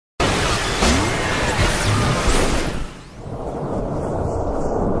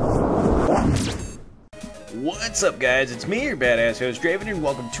What's up, guys? It's me, your badass host, Draven, and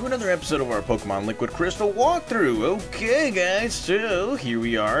welcome to another episode of our Pokemon Liquid Crystal walkthrough. Okay, guys, so here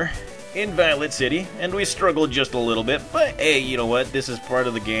we are in Violet City, and we struggled just a little bit, but hey, you know what? This is part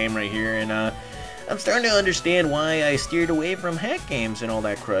of the game right here, and I'm starting to understand why I steered away from hack games and all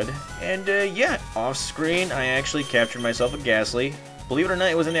that crud. And yeah, off screen, I actually captured myself a Ghastly. Believe it or not,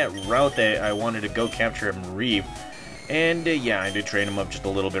 it was in that route that I wanted to go capture a Reeve. And yeah, I did train him up just a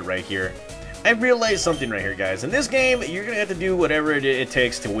little bit right here. I realized something right here, guys. In this game, you're going to have to do whatever it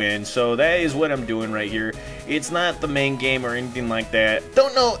takes to win, so that is what I'm doing right here. It's not the main game or anything like that.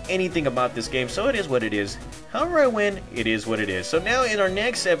 Don't know anything about this game, so it is what it is. However I win, it is what it is. So now in our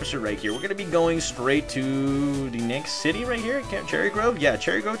next episode right here, we're going to be going straight to the next city right here, Camp Cherry Grove. Yeah,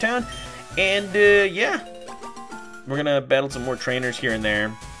 Cherry Grove Town. And yeah, we're going to battle some more trainers here and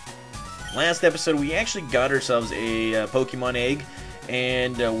there. Last episode, we actually got ourselves a Pokemon egg.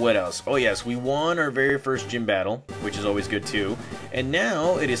 And what else? Oh yes, we won our very first gym battle, which is always good too. And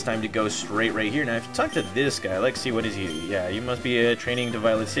now it is time to go straight right here. Now if you talk to this guy, let's see, what is he? Yeah, you must be training to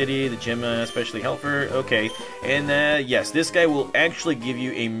Violet City, the gym especially helper. Okay, and yes, this guy will actually give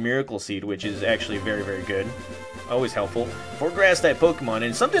you a Miracle Seed, which is actually very, very good. Always helpful for grass-type Pokemon.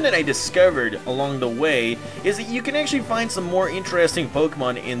 And something that I discovered along the way is that you can actually find some more interesting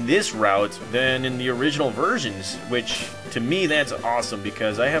Pokemon in this route than in the original versions, which to me that's awesome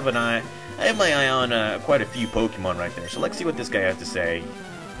because I have my eye on quite a few Pokemon right there. So let's see what this guy has to say.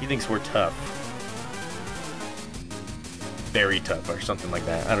 He thinks we're tough, very tough, or something like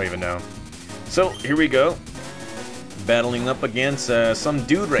that. I don't even know. So here we go, battling up against some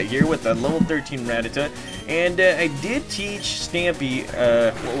dude right here with a level 13 Rattata. And I did teach Stampy,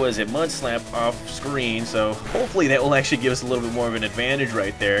 what was it, Mud Slap off screen, so hopefully that will actually give us a little bit more of an advantage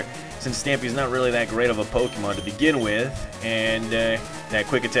right there, since Stampy's not really that great of a Pokemon to begin with, and that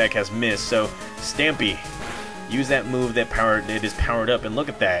Quick Attack has missed. So Stampy, use that move that is powered up, and look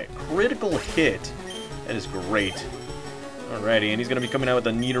at that, critical hit. That is great. Alrighty, and he's going to be coming out with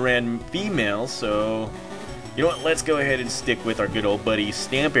a Nidoran female, so you know what, let's go ahead and stick with our good old buddy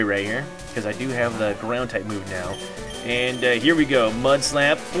Stampy right here, because I do have the ground type move now. And here we go, Mud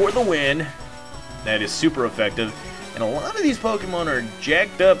Slap for the win. That is super effective. And a lot of these Pokemon are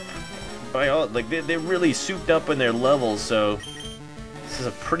jacked up by all, like they're really souped up in their levels, so this is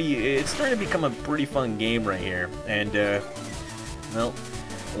it's starting to become a pretty fun game right here. And well,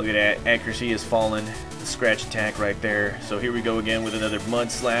 look at that, accuracy has fallen, the scratch attack right there. So here we go again with another Mud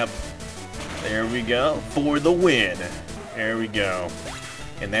Slap. There we go, for the win. There we go.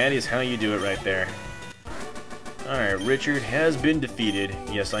 And that is how you do it right there. Alright, Richard has been defeated.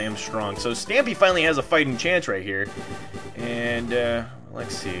 Yes, I am strong. So Stampy finally has a fighting chance right here. And,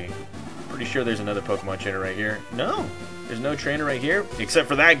 let's see. Pretty sure there's another Pokemon trainer right here. No, there's no trainer right here, except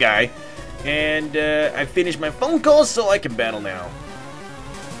for that guy. And, I finished my phone call, so I can battle now.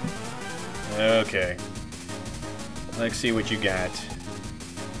 Okay. Let's see what you got.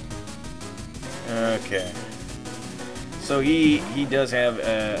 Okay, so he does have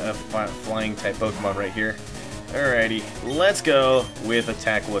a flying type Pokemon right here. Alrighty, let's go with a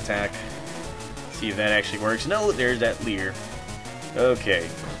Tackle Attack. See if that actually works. No, there's that Leer. Okay,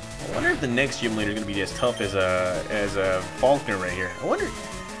 I wonder if the next gym leader is going to be as tough as a Falkner right here.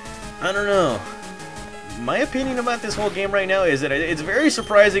 I don't know. My opinion about this whole game right now is that it's very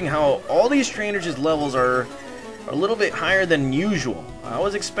surprising how all these trainers' levels are a little bit higher than usual. I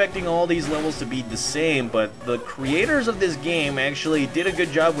was expecting all these levels to be the same, but the creators of this game actually did a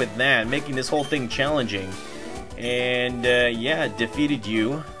good job with that, making this whole thing challenging. And yeah, defeated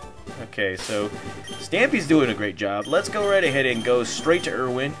you. Okay, so Stampy's doing a great job. Let's go right ahead and go straight to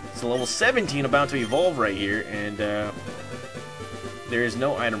Irwin. It's a level 17 about to evolve right here, and there is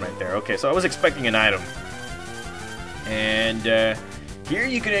no item right there. Okay, so I was expecting an item. And here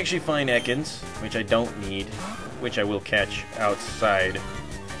you can actually find Ekans, which I don't need, which I will catch outside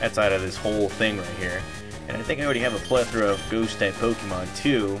of this whole thing right here. And I think I already have a plethora of ghost-type Pokemon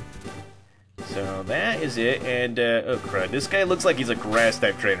too. So that is it, and oh crud, this guy looks like he's a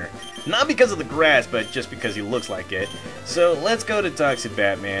grass-type trainer. Not because of the grass, but just because he looks like it. So let's go to Toxic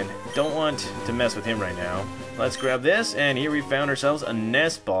Batman. Don't want to mess with him right now. Let's grab this, and here we found ourselves a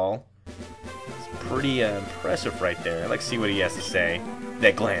Nest Ball. It's pretty impressive right there. Let's see what he has to say.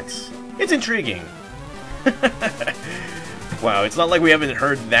 That glance. It's intriguing. Wow, it's not like we haven't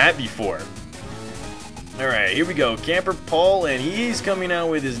heard that before. Alright, here we go. Camper Paul, and he's coming out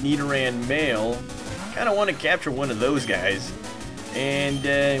with his Nidoran male. Kind of want to capture one of those guys. And,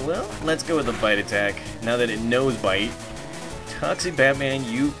 well, let's go with the Bite Attack, now that it knows Bite. Toxic Batman,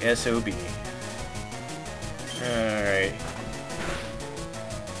 you SOB. Alright.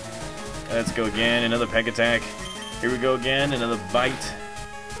 Let's go again. Another peck attack. Here we go again. Another bite.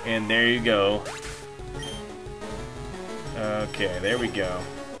 And there you go. Okay, there we go.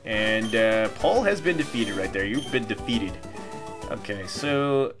 And Paul has been defeated right there. You've been defeated. Okay,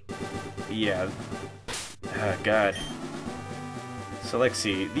 so yeah. Oh, God. So let's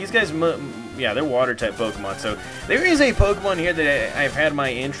see. These guys, yeah, they're water type Pokemon. So there is a Pokemon here that I've had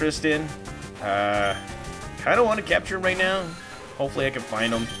my interest in. Kind of want to capture him right now. Hopefully I can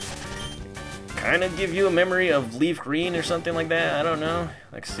find him. Kind of give you a memory of Leaf Green or something like that. I don't know.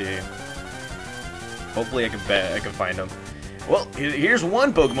 Let's see. Hopefully I can find him. Well, here's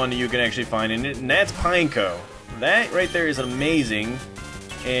one Pokemon that you can actually find, and that's Pineco. That right there is amazing.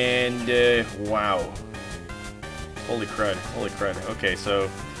 And wow. Holy crud. Holy crud. Okay, so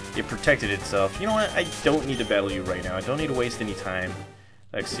it protected itself. You know what? I don't need to battle you right now. I don't need to waste any time.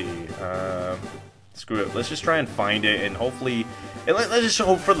 Let's see. Screw it. Let's just try and find it, and hopefully... And let's just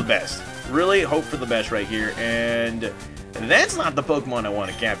hope for the best. Really hope for the best right here. And that's not the Pokemon I want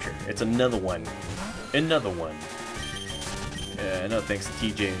to capture. It's another one. Another one. No thanks to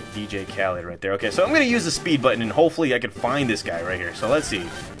DJ Khaled right there. Okay, so I'm going to use the speed button, and hopefully I can find this guy right here. So let's see.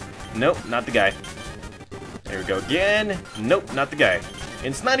 Nope, not the guy. There we go again. Nope, not the guy. And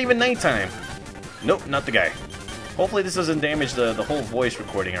it's not even nighttime. Nope, not the guy. Hopefully this doesn't damage the whole voice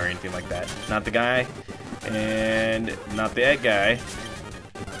recording or anything like that. Not the guy. And not that guy.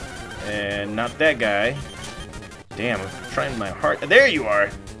 And not that guy. Damn, I'm trying my heart. There you are.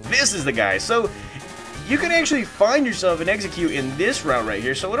 This is the guy. So you can actually find yourself and execute in this route right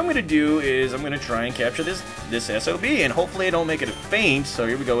here. So what I'm going to do is I'm going to try and capture this SOB. And hopefully I don't make it a faint. So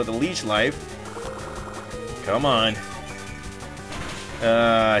here we go with the Leech Life. Come on.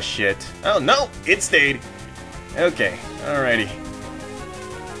 Shit. Oh, no! It stayed. Okay, alrighty.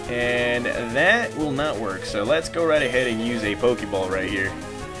 And that will not work, so let's go right ahead and use a Pokeball right here.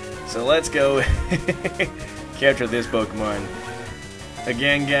 So let's go capture this Pokemon.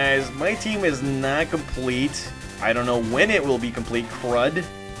 Again, guys, my team is not complete. I don't know when it will be complete, crud.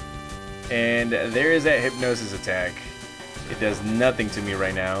 And there is that Hypnosis attack. It does nothing to me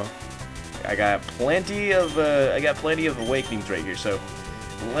right now. I got plenty of Awakenings right here, so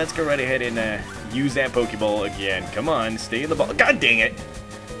let's go right ahead and use that Pokeball again. Come on, stay in the ball. God dang it!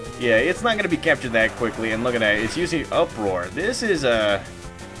 Yeah, it's not gonna be captured that quickly. And look at that, it's using Uproar. This is a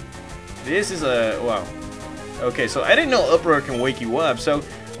wow. Okay, so I didn't know Uproar can wake you up, so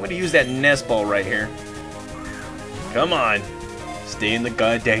I'm gonna use that Nest Ball right here. Come on, stay in the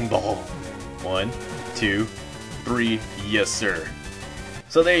goddamn ball. 1, 2, 3, yes sir.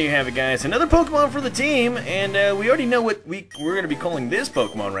 So there you have it, guys. Another Pokemon for the team, and we already know what we're going to be calling this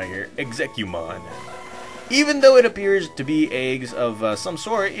Pokemon right here, Exeggutor. Even though it appears to be eggs of some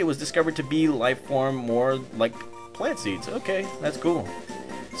sort, it was discovered to be life form more like plant seeds. Okay, that's cool.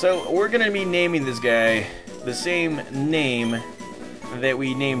 So we're going to be naming this guy the same name that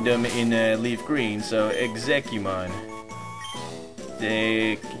we named him in Leaf Green, so Exeggutor.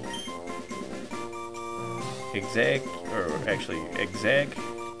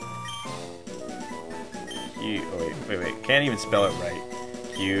 Wait, can't even spell it right.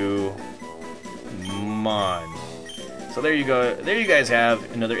 Qmon. So there you go. There you guys have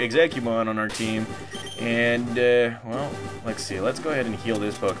another Exeggutor on our team. And, well, let's see. Let's go ahead and heal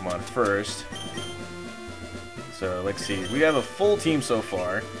this Pokemon first. So, let's see. We have a full team so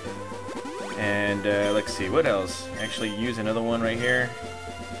far. And, let's see. What else? Actually, use another one right here.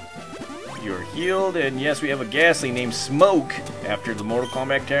 You're healed, and yes, we have a Ghastly named Smoke after the Mortal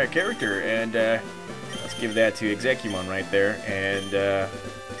Kombat character, and let's give that to Exeggutor right there. And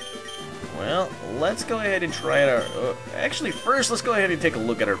well, let's go ahead and try it out. Actually, first, let's go ahead and take a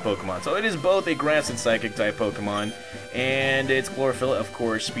look at our Pokemon. So it is both a Grass and Psychic type Pokemon, and its Chlorophyll, of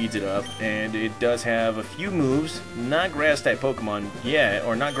course, speeds it up, and it does have a few moves. Not Grass type Pokemon yet,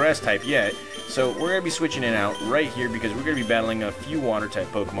 or not Grass type yet. So we're going to be switching it out right here because we're going to be battling a few Water-type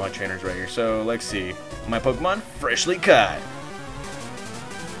Pokemon trainers right here. So let's see. My Pokemon, Freshly Caught.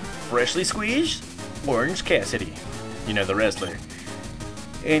 Freshly Squeezed, Orange Cassidy. You know, the wrestler.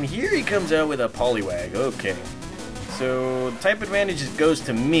 And here he comes out with a Poliwag. Okay. So type advantage goes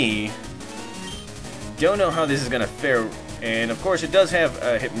to me. Don't know how this is going to fare. And of course it does have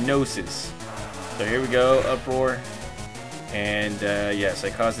Hypnosis. So here we go, Uproar. And yes, I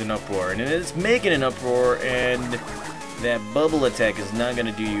caused an uproar, and it's making an uproar, and that bubble attack is not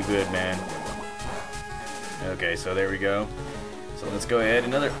gonna do you good, man. Okay, so there we go. So let's go ahead,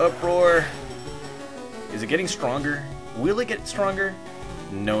 another uproar. Is it getting stronger? Will it get stronger?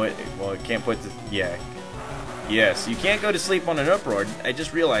 No, it can't put the, yeah. Yes, you can't go to sleep on an uproar. I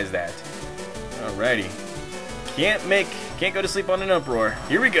just realized that. Alrighty. Can't go to sleep on an uproar.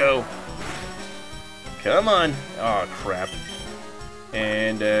 Here we go. Come on. Oh, crap.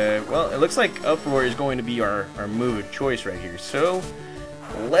 And, well, it looks like Uproar is going to be our move of choice right here. So,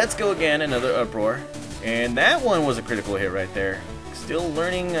 let's go again, another Uproar. And that one was a critical hit right there. Still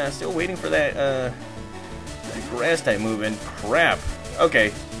learning, still waiting for that grass type move, and crap.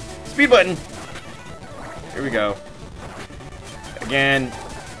 Okay, speed button. Here we go. Again,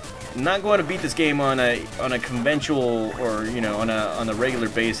 not going to beat this game on a conventional, or you know, on a regular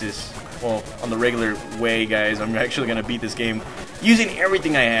basis. Well, on the regular way, guys. I'm actually going to beat this game using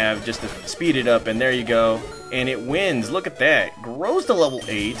everything I have just to speed it up, and there you go. And it wins. Look at that. Grows to level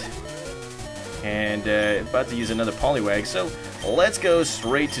 8. And about to use another Poliwag, so let's go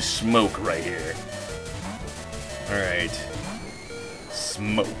straight to Smoke right here. Alright.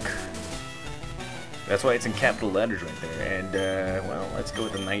 Smoke. That's why it's in capital letters right there. And, well, let's go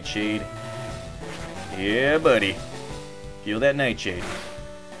with the Nightshade. Yeah, buddy. Feel that Nightshade.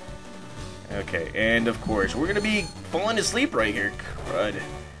 Okay, and of course, we're gonna be falling asleep right here. Crud.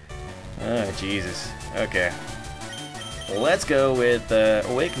 Oh, Jesus. Okay. Let's go with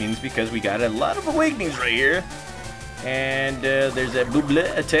Awakenings, because we got a lot of Awakenings right here. And there's that Bubble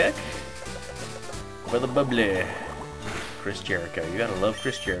attack. For the Bubble. Chris Jericho. You gotta love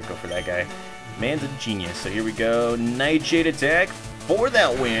Chris Jericho for that guy. Man's a genius. So here we go. Nightshade attack for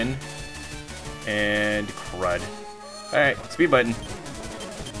that win. And crud. Alright, speed button.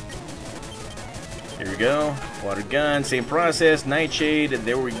 Here we go. Water gun, same process. Nightshade,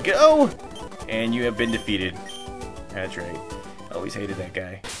 there we go. And you have been defeated. That's right. Always hated that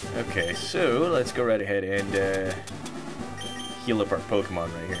guy. Okay, so let's go right ahead and heal up our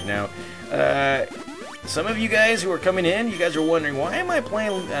Pokemon right here. Now, some of you guys who are coming in, you guys are wondering, why am I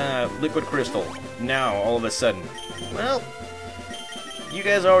playing Liquid Crystal now, all of a sudden? Well, you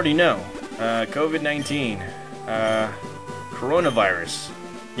guys already know. COVID-19, coronavirus.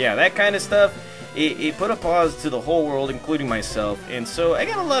 Yeah, that kind of stuff. It put a pause to the whole world, including myself, and so I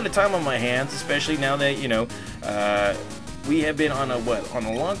got a lot of time on my hands, especially now that, you know, we have been on a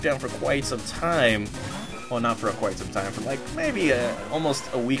lockdown for quite some time. Well, not for quite some time, for like maybe almost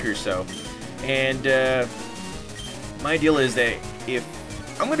a week or so. And my deal is that if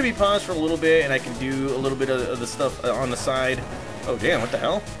I'm going to be paused for a little bit and I can do a little bit of the stuff on the side. Oh, damn, what the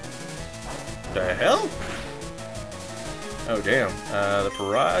hell? The hell? Oh, damn. The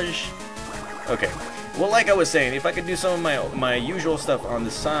Barrage. Okay. Well, like I was saying, if I could do some of my usual stuff on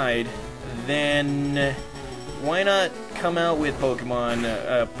the side, then why not come out with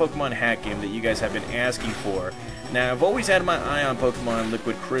Pokemon hack game that you guys have been asking for? Now, I've always had my eye on Pokemon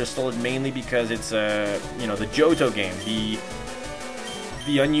Liquid Crystal, mainly because it's you know, the Johto game,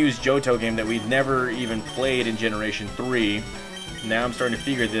 the unused Johto game that we've never even played in Generation 3. Now I'm starting to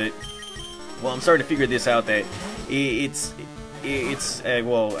figure that, well, I'm starting to figure this out, that it's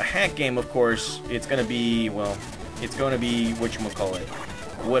well, a hack game, of course. It's gonna be, well, it's gonna be whatchamacallit,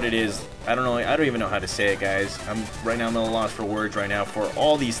 what it is. I don't know. I don't even know how to say it, guys. Right now I'm at a loss for words right now for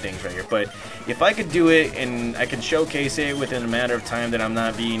all these things right here. But if I could do it and I can showcase it within a matter of time that I'm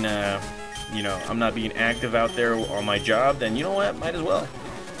not being, you know, I'm not being active out there on my job, then you know what? Might as well.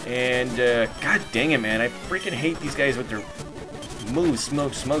 And god dang it, man! I freaking hate these guys with their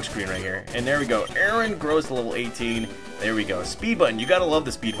smoke screen right here. And there we go. Aaron grows to level 18. There we go. Speed button. You gotta love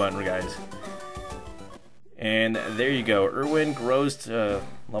the speed button, guys. And there you go. Erwin grows to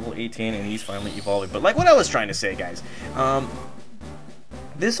level 18, and he's finally evolving. But like what I was trying to say, guys,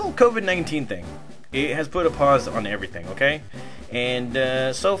 this whole COVID-19 thing, it has put a pause on everything, okay?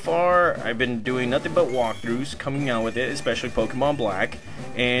 And so far, I've been doing nothing but walkthroughs, coming out with it, especially Pokemon Black.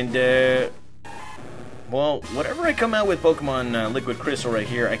 And, well, whatever I come out with Pokemon Liquid Crystal right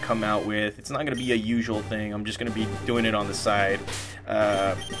here, I come out with. It's not going to be a usual thing. I'm just going to be doing it on the side.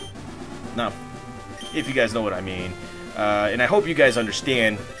 Not, if you guys know what I mean. And I hope you guys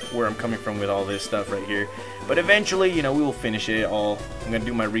understand where I'm coming from with all this stuff right here. But eventually, you know, we will finish it all. I'm going to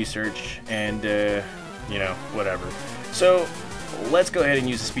do my research and, you know, whatever. So, let's go ahead and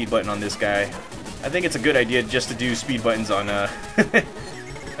use the speed button on this guy. I think it's a good idea just to do speed buttons on, oh,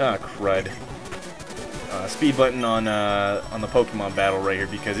 crud. Speed button on the Pokemon battle right here,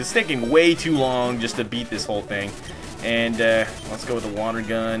 because it's taking way too long just to beat this whole thing. And let's go with the water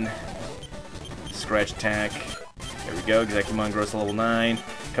gun. Scratch attack. There we go. Gyarados grows to level 9.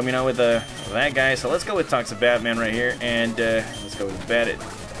 Coming out with that guy. So let's go with Toxic Batman right here. And let's go with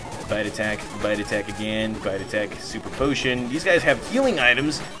Bite attack again. Bite attack, Super Potion. These guys have healing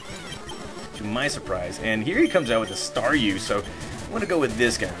items, to my surprise. And here he comes out with a Staryu. So I'm going to go with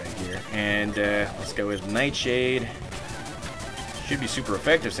this guy right here. And let's go with Nightshade. Should be super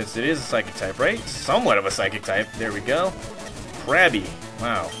effective since it is a Psychic type, right? Somewhat of a Psychic type. There we go. Krabby.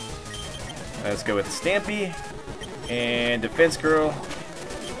 Wow. Let's go with Stampy. And Defense Girl.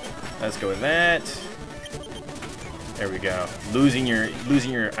 Let's go with that. There we go. Losing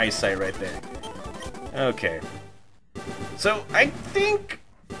your eyesight right there. Okay. So I think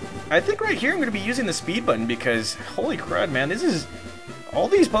right here I'm gonna be using the speed button because holy crud, man, this is all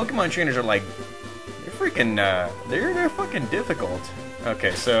these Pokemon trainers are like they're freaking they're fucking difficult.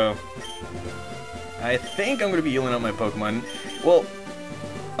 Okay, so I think I'm gonna be healing up my Pokemon. Well,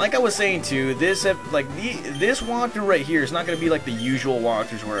 like I was saying too, this walkthrough right here is not going to be like the usual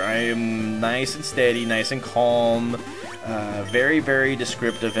walkthroughs where I am nice and steady, nice and calm, very, very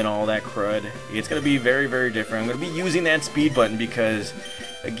descriptive and all that crud. It's going to be very, very different. I'm going to be using that speed button because,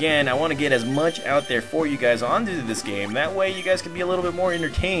 again, I want to get as much out there for you guys onto this game. That way you guys can be a little bit more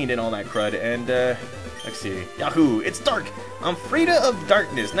entertained and all that crud. And, let's see. Yahoo! It's dark! I'm Frida of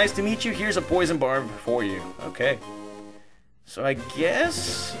Darkness. Nice to meet you. Here's a poison barb for you. Okay. So I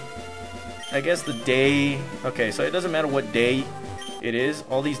guess the day, okay, so it doesn't matter what day it is.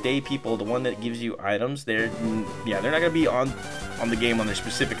 All these day people, the one that gives you items, they're not going to be on the game on their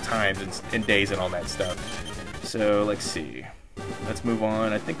specific times and days and all that stuff. So let's see. Let's move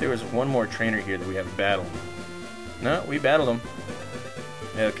on. I think there was one more trainer here that we haven't battled. No, we battled him.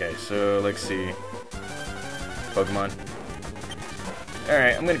 Okay, so let's see. Pokemon.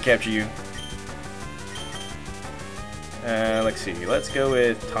 Alright, I'm going to capture you. Let's see. Let's go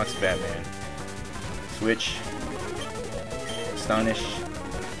with Toxic Batman. Switch. Astonish.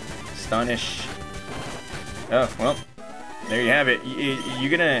 Astonish. Oh, well. There you have it.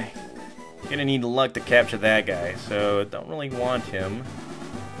 You're gonna need luck to capture that guy. So, don't really want him.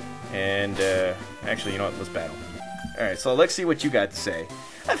 And, actually, you know what? Let's battle. Alright, so let's see what you got to say.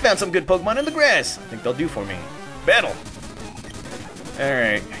 I found some good Pokemon in the grass. I think they'll do for me. Battle!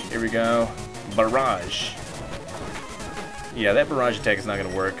 Alright, here we go. Barrage. Yeah, that barrage attack is not going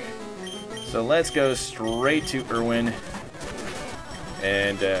to work. So let's go straight to Irwin.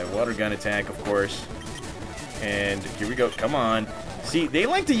 And water gun attack, of course. And here we go. Come on. See, they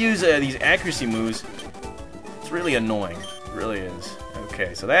like to use these accuracy moves. It's really annoying. It really is.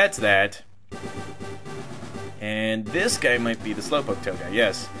 Okay, so that's that. And this guy might be the Slowpoke Tail guy.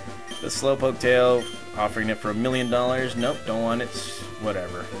 Yes. The Slowpoke Tail, offering it for $1 million. Nope, don't want it.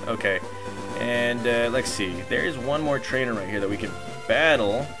 Whatever. Okay. And let's see. There's one more trainer right here that we can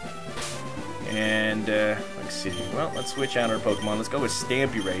battle. And let's see. Well, let's switch out our Pokemon. Let's go with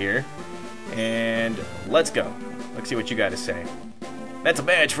Stampy right here. And let's go. Let's see what you got to say. That's a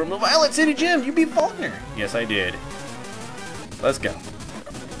badge from the Violet City Gym. You beat Faulkner. Yes, I did. Let's go.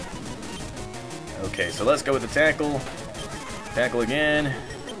 Okay, so let's go with the tackle. Tackle again.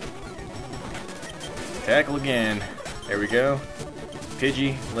 Tackle again. There we go.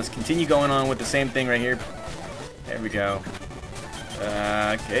 Pidgey. Let's continue going on with the same thing right here. There we go.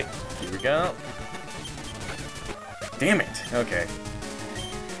 Okay. Here we go. Damn it. Okay.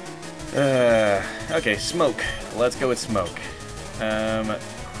 Okay, Smoke. Let's go with Smoke.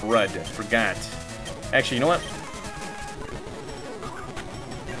 Crud. Forgot. Actually, you know what?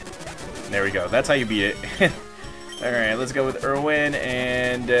 There we go. That's how you beat it. Alright, let's go with Irwin,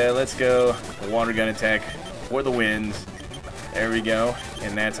 and let's go Water Gun attack for the wins. There we go.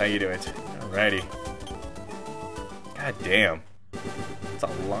 And that's how you do it. Alrighty. God damn. It's a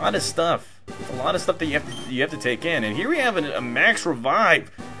lot of stuff. It's a lot of stuff that you have to take in. And here we have a max revive.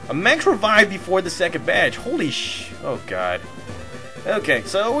 A max revive before the second badge. Holy oh god. Okay,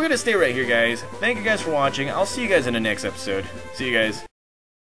 so we're gonna stay right here, guys. Thank you guys for watching. I'll see you guys in the next episode. See you guys.